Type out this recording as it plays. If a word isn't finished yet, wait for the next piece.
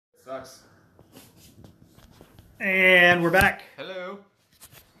Sucks. And we're back. Hello.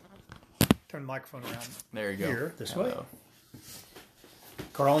 Turn the microphone around. There you go. Here, this Hello. way.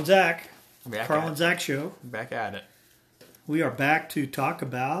 Carl and Zach. Back Carl at and it. Zach show. Back at it. We are back to talk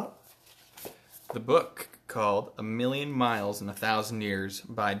about The book called A Million Miles in a Thousand Years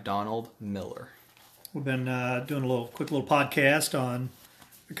by Donald Miller. We've been doing a quick little podcast on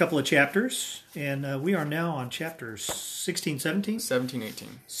a couple of chapters, and we are now on chapters 16, 17? 17,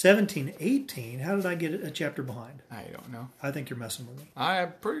 18. 17, 18. How did I get a chapter behind? I don't know. I think you're messing with me.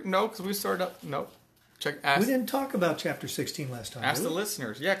 No, because we started up. Nope. We didn't talk about chapter 16 last time. Ask did the we?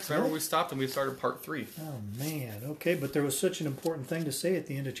 listeners. Yeah, because remember we stopped and we started part 3. Oh, man. Okay, but there was such an important thing to say at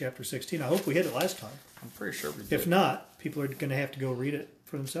the end of chapter 16. I hope we hit it last time. I'm pretty sure we did. If not, people are going to have to go read it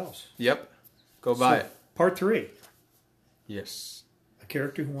for themselves. Yep. Go buy it. Part 3. Yes. A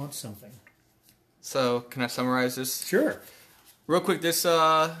character who wants something. So, can I summarize this? Sure. Real quick, this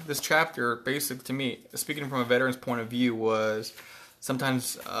chapter, basic to me, speaking from a veteran's point of view, was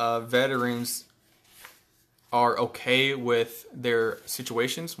sometimes veterans are okay with their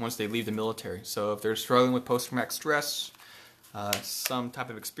situations once they leave the military. So if they're struggling with post-traumatic stress, some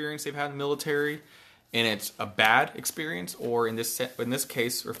type of experience they've had in the military, and it's a bad experience, or in this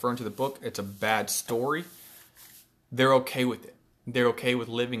case, referring to the book, it's a bad story, they're okay with it. They're okay with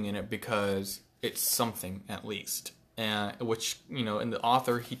living in it because it's something, at least. Which, in the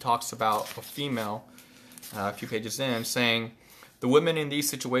author, he talks about a female, a few pages in, saying, the women in these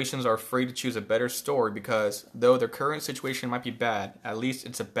situations are afraid to choose a better story because, though their current situation might be bad, at least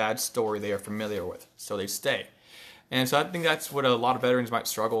it's a bad story they are familiar with, so they stay. And so I think that's what a lot of veterans might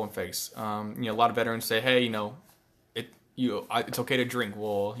struggle and face. A lot of veterans say, hey, it's okay to drink.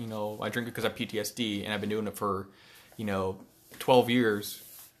 Well, I drink because I have PTSD, and I've been doing it for, 12 years,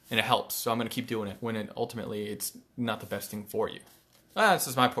 and it helps, so I'm going to keep doing it, when ultimately it's not the best thing for you. This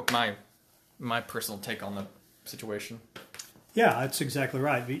is my personal take on the situation. Yeah, that's exactly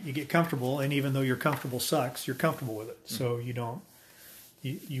right. You get comfortable, and even though your comfortable sucks, you're comfortable with it. So you don't,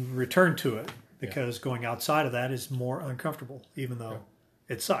 you return to it because going outside of that is more uncomfortable, even though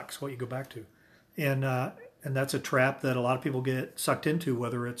it sucks what you go back to. And that's a trap that a lot of people get sucked into,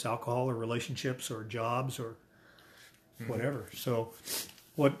 whether it's alcohol or relationships or jobs or whatever. So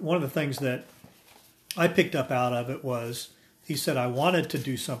one of the things that I picked up out of it was, he said, I wanted to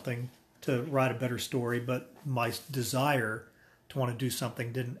do something to write a better story, but my desire to want to do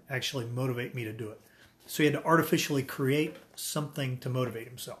something didn't actually motivate me to do it. So he had to artificially create something to motivate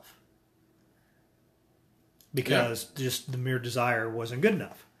himself. Because just the mere desire wasn't good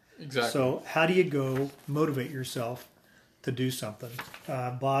enough. Exactly. So how do you go motivate yourself to do something?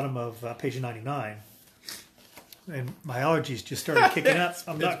 Bottom of page 99. And my allergies just started kicking up.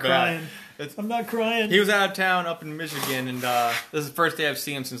 I'm not crying. I'm not crying. He was out of town up in Michigan, and this is the first day I've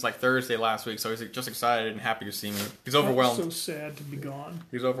seen him since Thursday last week, so he's just excited and happy to see me. He's overwhelmed. I'm so sad to be gone.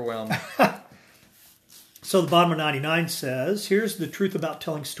 He's overwhelmed. So the bottom of 99 says, here's the truth about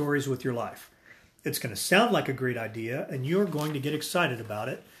telling stories with your life. It's going to sound like a great idea, and you're going to get excited about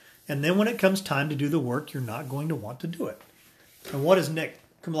it. And then when it comes time to do the work, you're not going to want to do it. And what does Nick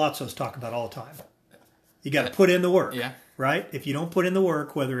Cumalatzos talk about all the time? You got to put in the work, right? If you don't put in the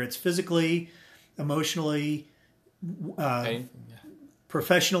work, whether it's physically, emotionally,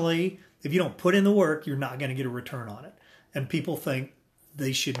 professionally, if you don't put in the work, you're not going to get a return on it. And people think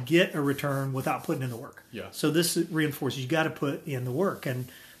they should get a return without putting in the work. Yeah. So this reinforces you got to put in the work. And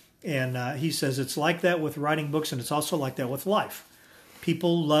he says it's like that with writing books, and it's also like that with life.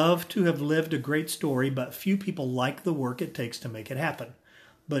 People love to have lived a great story, but few people like the work it takes to make it happen.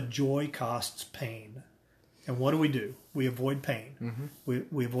 But joy costs pain. And what do? We avoid pain. Mm-hmm.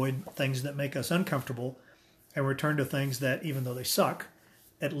 We avoid things that make us uncomfortable and return to things that, even though they suck,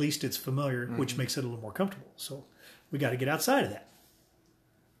 at least it's familiar, which makes it a little more comfortable. So we got to get outside of that.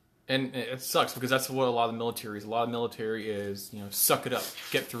 And it sucks because that's what a lot of the military is. A lot of the military is, suck it up,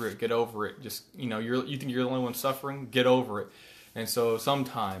 get through it, get over it. Just, you think you're the only one suffering, get over it. And so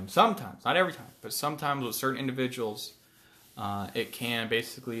sometimes, not every time, but sometimes with certain individuals, it can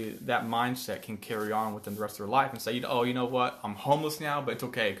basically, that mindset can carry on with them the rest of their life and say, you know what, I'm homeless now, but it's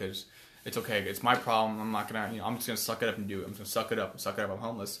okay because it's my problem. I'm not going to, I'm just going to suck it up and do it. I'm just going to suck it up, I'm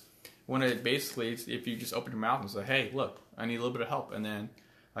homeless. When it basically, if you just open your mouth and say, hey, look, I need a little bit of help. And then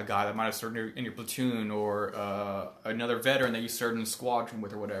a guy that might have served in your platoon or another veteran that you served in a squadron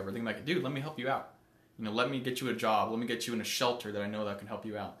with or whatever, they're like, dude, let me help you out. Let me get you a job. Let me get you in a shelter that I know that can help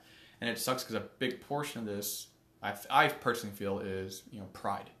you out. And it sucks because a big portion of this, I personally feel, is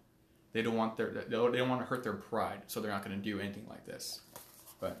pride. They don't want they don't want to hurt their pride, so they're not going to do anything like this.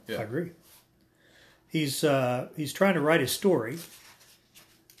 But yeah. I agree. He's trying to write his story,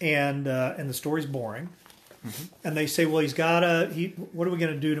 and the story's boring. And they say, well, what are we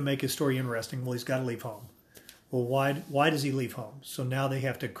going to do to make his story interesting? Well, he's got to leave home. Well, why does he leave home? So now they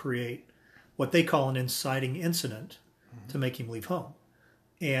have to create what they call an inciting incident to make him leave home.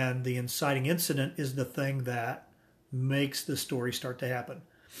 And the inciting incident is the thing that makes the story start to happen.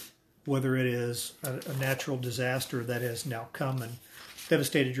 Whether it is a natural disaster that has now come and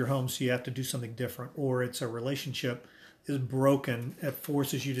devastated your home, so you have to do something different, or it's a relationship is broken, it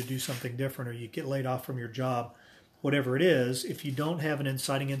forces you to do something different, or you get laid off from your job, whatever it is, if you don't have an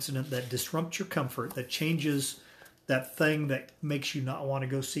inciting incident that disrupts your comfort, that changes that thing that makes you not want to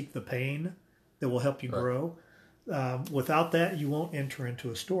go seek the pain that will help you grow, without that, you won't enter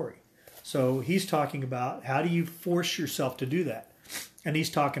into a story. So he's talking about how do you force yourself to do that? And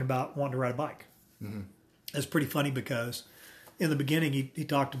he's talking about wanting to ride a bike. Mm-hmm. It's pretty funny because in the beginning he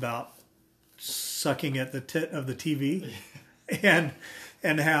talked about sucking at the tit of the TV and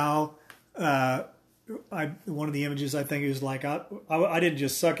how one of the images I think it was like I didn't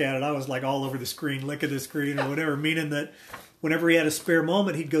just suck at it, I was like all over the screen, licking the screen or whatever, meaning that whenever he had a spare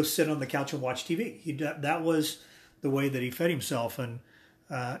moment he'd go sit on the couch and watch TV. That was the way that he fed himself, and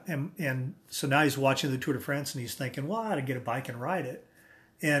so now he's watching the Tour de France and he's thinking, well, I ought to get a bike and ride it.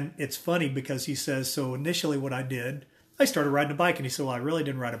 And it's funny because he says, so initially what I did, I started riding a bike. And he said, well, I really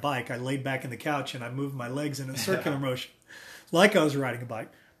didn't ride a bike. I laid back in the couch and I moved my legs in a circular motion like I was riding a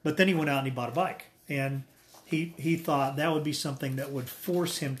bike. But then he went out and he bought a bike. And he thought that would be something that would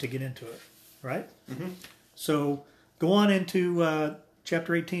force him to get into it, right? Mm-hmm. So go on into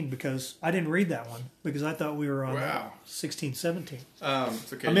chapter 18, because I didn't read that one because I thought we were on 16, 17. It's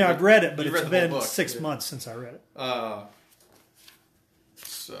okay. I mean, I've read it, but it's been 6 months since I read it.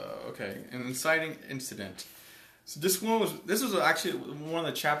 So, okay, an inciting incident. So this was actually one of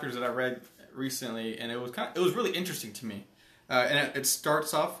the chapters that I read recently, and it was really interesting to me. And it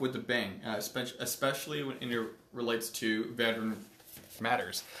starts off with a bang, especially when it relates to veteran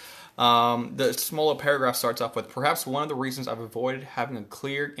matters. The smaller paragraph starts off with, perhaps one of the reasons I've avoided having a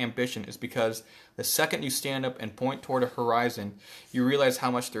clear ambition is because the second you stand up and point toward a horizon, you realize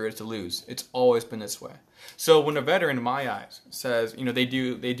how much there is to lose. It's always been this way. So when a veteran, in my eyes, says, they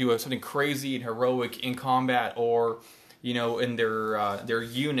do something crazy and heroic in combat, or in their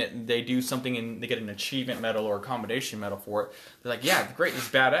unit, they do something and they get an achievement medal or a commendation medal for it. They're like, yeah, great, it's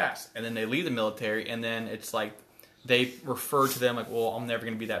badass. And then they leave the military, and then it's like they refer to them like, well, I'm never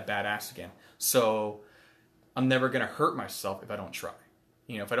going to be that badass again. So I'm never going to hurt myself if I don't try.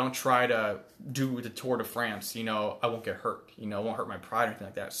 If I don't try to do the Tour de France, I won't get hurt. I won't hurt my pride or anything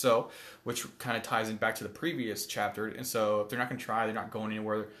like that. So, which kind of ties in back to the previous chapter. And so if they're not going to try, they're not going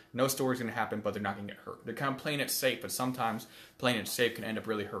anywhere. No story's going to happen, but they're not going to get hurt. They're kind of playing it safe, but sometimes playing it safe can end up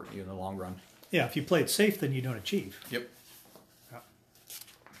really hurting you in the long run. Yeah, if you play it safe, then you don't achieve. Yep. Yeah.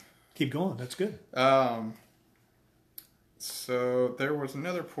 Keep going. That's good. So there was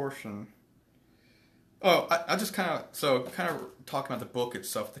another portion. Oh, I just kind of talking about the book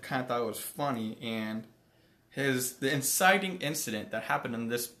itself. I kind of thought it was funny, and the inciting incident that happened in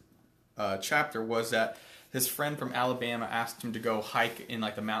this chapter was that his friend from Alabama asked him to go hike in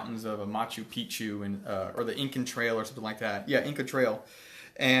like the mountains of Machu Picchu and or the Incan Trail or something like that. Yeah, Inca Trail,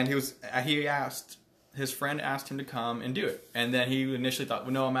 and his friend asked him to come and do it, and then he initially thought,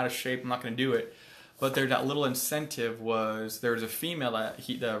 well, no, I'm out of shape, I'm not going to do it. But that little incentive was there's a female that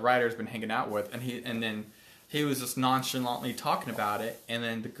the writer's been hanging out with, and then he was just nonchalantly talking about it, and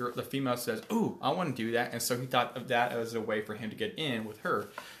then the female says, "Ooh, I want to do that," and so he thought of that as a way for him to get in with her,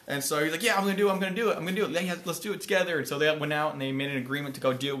 and so he's like, "Yeah, I'm gonna do it. Let's do it together." And so they went out and they made an agreement to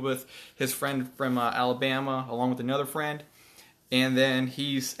go deal with his friend from Alabama along with another friend, and then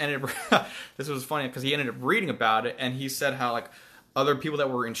he's ended up. This was funny because he ended up reading about it, and he said how like other people that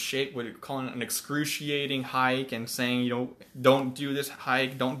were in shape would call it an excruciating hike and saying, don't do this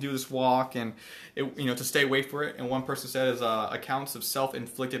hike, don't do this walk, and to stay away from it. And one person said is accounts of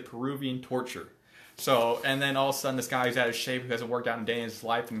self-inflicted Peruvian torture. So, and then all of a sudden this guy who's out of shape, who hasn't worked out in a day in his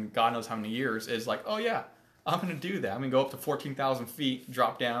life in God knows how many years, is like, oh yeah, I'm going to do that. I'm going to go up to 14,000 feet,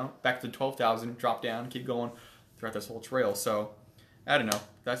 drop down, back to 12,000, drop down, keep going throughout this whole trail. So, I don't know.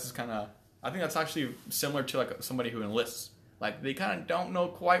 That's just kind of, I think that's actually similar to like somebody who enlists. Like, they kind of don't know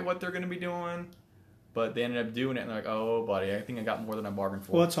quite what they're going to be doing, but they ended up doing it, and they're like, oh, buddy, I think I got more than I bargained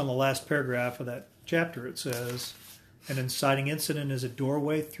for. Well, it's on the last paragraph of that chapter. It says, an inciting incident is a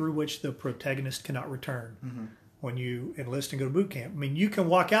doorway through which the protagonist cannot return. Mm-hmm. When you enlist and go to boot camp. I mean, you can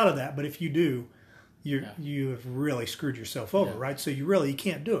walk out of that, but if you do, you have really screwed yourself over, right? So you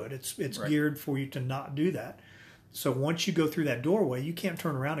can't do it. It's right. Geared for you to not do that. So once you go through that doorway, you can't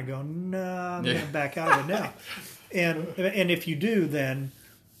turn around and go, no, I'm going to back out of it now. And if you do, then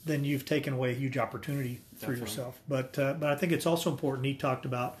then you've taken away a huge opportunity for Definitely. yourself. But I think it's also important. He talked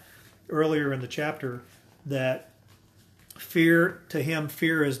about earlier in the chapter that fear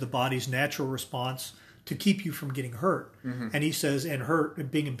is the body's natural response to keep you from getting hurt. Mm-hmm. And he says,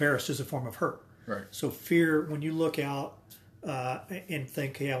 and being embarrassed is a form of hurt. Right. So fear, when you look out and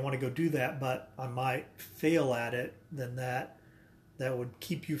think, hey, I want to go do that, but I might fail at it, then that would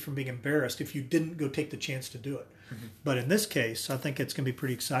keep you from being embarrassed if you didn't go take the chance to do it. Mm-hmm. But in this case, I think it's going to be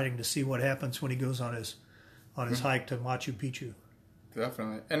pretty exciting to see what happens when he goes on his hike to Machu Picchu.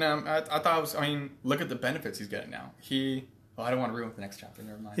 Definitely. And I thought it was, look at the benefits he's getting now. I don't want to ruin the next chapter.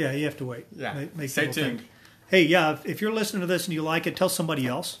 Never mind. Yeah, you have to wait. Yeah. Stay tuned. Think. Hey, yeah, if you're listening to this and you like it, tell somebody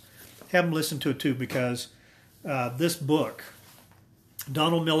else. Have them listen to it too, because this book,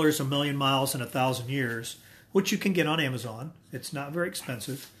 Donald Miller's A Million Miles in 1,000 Years, which you can get on Amazon, it's not very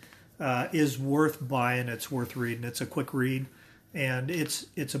expensive, is worth buying. It's worth reading. It's a quick read, and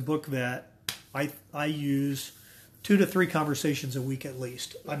it's a book that I use 2 to 3 conversations a week at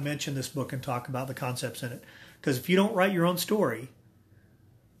least. I mention this book and talk about the concepts in it, because if you don't write your own story,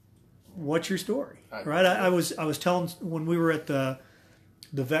 what's your story, right? I was telling when we were at the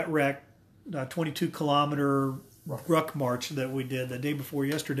Vet Rec 22 kilometer ruck march that we did the day before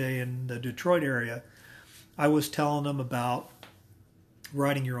yesterday in the Detroit area. I was telling them about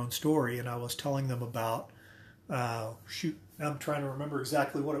writing your own story, and I was telling them about I'm trying to remember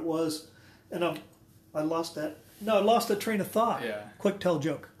exactly what it was, and I lost that. No, I lost that train of thought. Yeah. Quick, tell a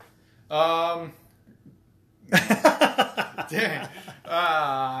joke. Dang.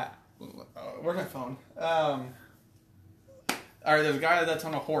 Where's my phone? All right, there's a guy that's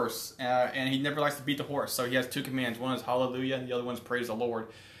on a horse, and he never likes to beat the horse. So he has 2 commands. One is hallelujah, and the other one is praise the Lord.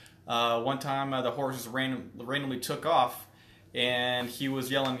 One time, the horse just randomly took off, and he was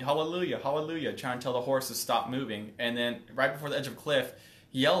yelling hallelujah, hallelujah, trying to tell the horse to stop moving. And then right before the edge of a cliff,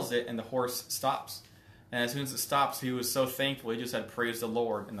 he yells it, and the horse stops. And as soon as it stops, he was so thankful, he just said praise the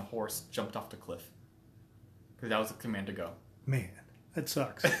Lord, and the horse jumped off the cliff. Because that was the command to go. Man, that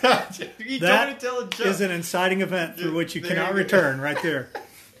sucks. You That told me to tell a joke. is an inciting event for which you There cannot you go. return right there.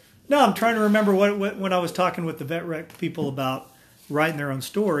 No, I'm trying to remember what when I was talking with the Vet Rec people about writing their own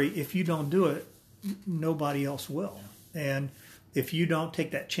story. If you don't do it, nobody else will. And if you don't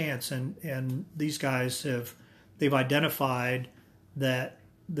take that chance, and these guys they've identified that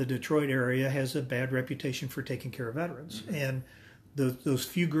the Detroit area has a bad reputation for taking care of veterans. Mm-hmm. And those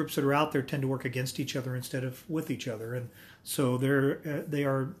few groups that are out there tend to work against each other instead of with each other. And so they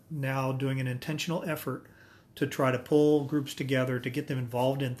are now doing an intentional effort to try to pull groups together to get them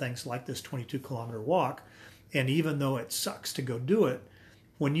involved in things like this 22-kilometer walk. And even though it sucks to go do it,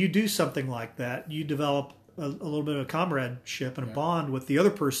 when you do something like that, you develop a little bit of comradeship and a bond with the other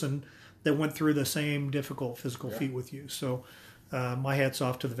person that went through the same difficult physical feat with you. So my hat's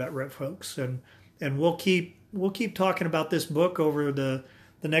off to the Vet Rec folks, and we'll keep talking about this book over the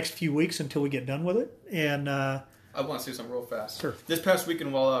next few weeks until we get done with it. And I want to say something real fast. Sure. This past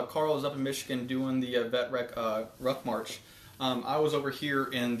weekend, while Carl was up in Michigan doing the Vet Rec Ruck March, I was over here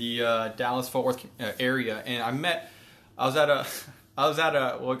in the Dallas-Fort Worth area, and I was at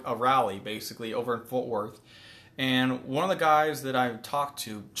a rally basically over in Fort Worth, and one of the guys that I talked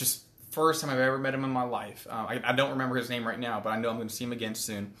to, just first time I've ever met him in my life. I don't remember his name right now, but I know I'm going to see him again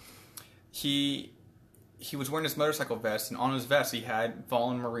soon. He was wearing his motorcycle vest, and on his vest he had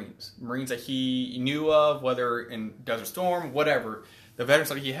fallen Marines that he knew of, whether in Desert Storm, whatever. The veterans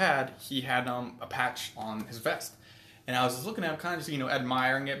that he had a patch on his vest. And I was just looking at him, kind of just,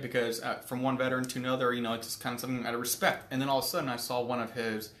 admiring it, because from one veteran to another, it's just kind of something out of respect. And then all of a sudden I saw one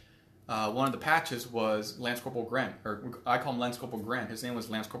of the patches was Lance Corporal Gren, or I call him Lance Corporal Gren. His name was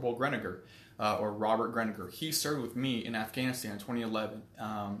Lance Corporal Greniger, or Robert Greniger. He served with me in Afghanistan in 2011.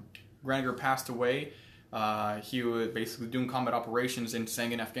 Greniger passed away. He was basically doing combat operations in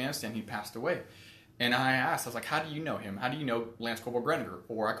Sangin, Afghanistan. He passed away. And I was like, how do you know him? How do you know Lance Corporal Greniger?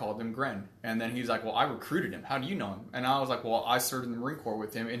 Or I called him Gren. And then he's like, well, I recruited him. How do you know him? And I was like, well, I served in the Marine Corps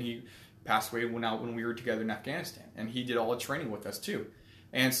with him, and he passed away when we were together in Afghanistan. And he did all the training with us too.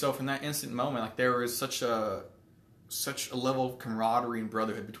 And so from that instant moment, like, there was such a level of camaraderie and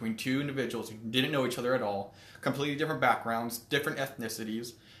brotherhood between two individuals who didn't know each other at all, completely different backgrounds, different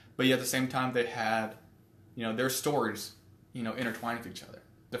ethnicities, but yet at the same time they had, their stories, intertwined with each other.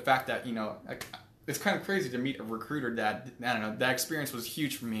 The fact that, it's kind of crazy to meet a recruiter that, I don't know, that experience was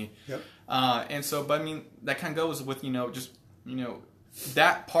huge for me. Yep. And so, but I mean, that kind of goes with,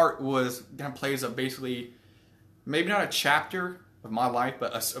 that part kind of plays a basically, maybe not a chapter of my life,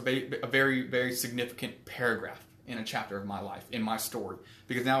 but a very, very significant paragraph in a chapter of my life, in my story.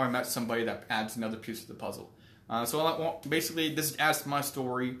 Because now I met somebody that adds another piece of the puzzle. Basically, this adds to my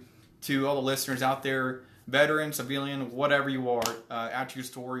story to all the listeners out there, veteran, civilian, whatever you are. Add to your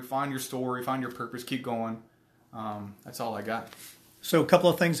story, find your purpose, keep going. That's all I got. So a couple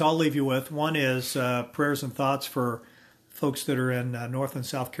of things I'll leave you with. One is prayers and thoughts for folks that are in North and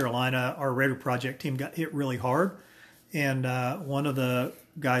South Carolina. Our Raider Project team got hit really hard, and one of the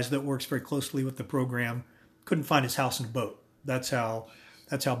guys that works very closely with the program couldn't find his house and boat. That's how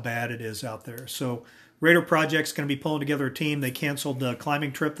bad it is out there. So Raider Project's going to be pulling together a team. They canceled the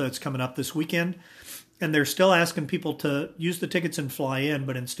climbing trip that's coming up this weekend, and they're still asking people to use the tickets and fly in,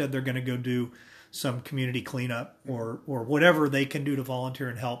 but instead they're going to go do some community cleanup or whatever they can do to volunteer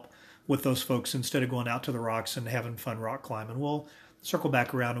and help with those folks instead of going out to the rocks and having fun rock climbing. We'll circle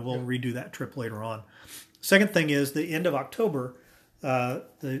back around and we'll redo that trip later on. Second thing is the end of October,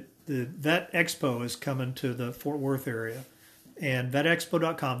 the Vet Expo is coming to the Fort Worth area. And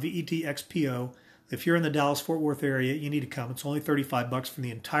vetexpo.com, VETXPO. If you're in the Dallas-Fort Worth area, you need to come. It's only $35 for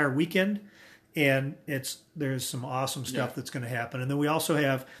the entire weekend, and there's some awesome stuff that's going to happen. And then we also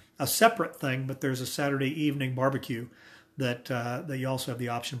have a separate thing, but there's a Saturday evening barbecue that you also have the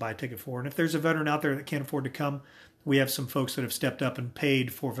option to buy a ticket for. And if there's a veteran out there that can't afford to come, we have some folks that have stepped up and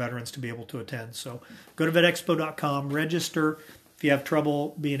paid for veterans to be able to attend. So go to vetexpo.com, register. If you have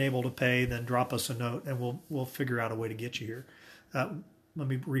trouble being able to pay, then drop us a note, and we'll figure out a way to get you here. Let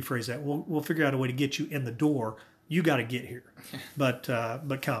me rephrase that. We'll figure out a way to get you in the door. You got to get here, but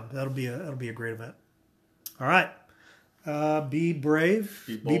come. That'll be a great event. All right. Be brave,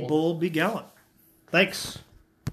 be bold, be gallant. Thanks.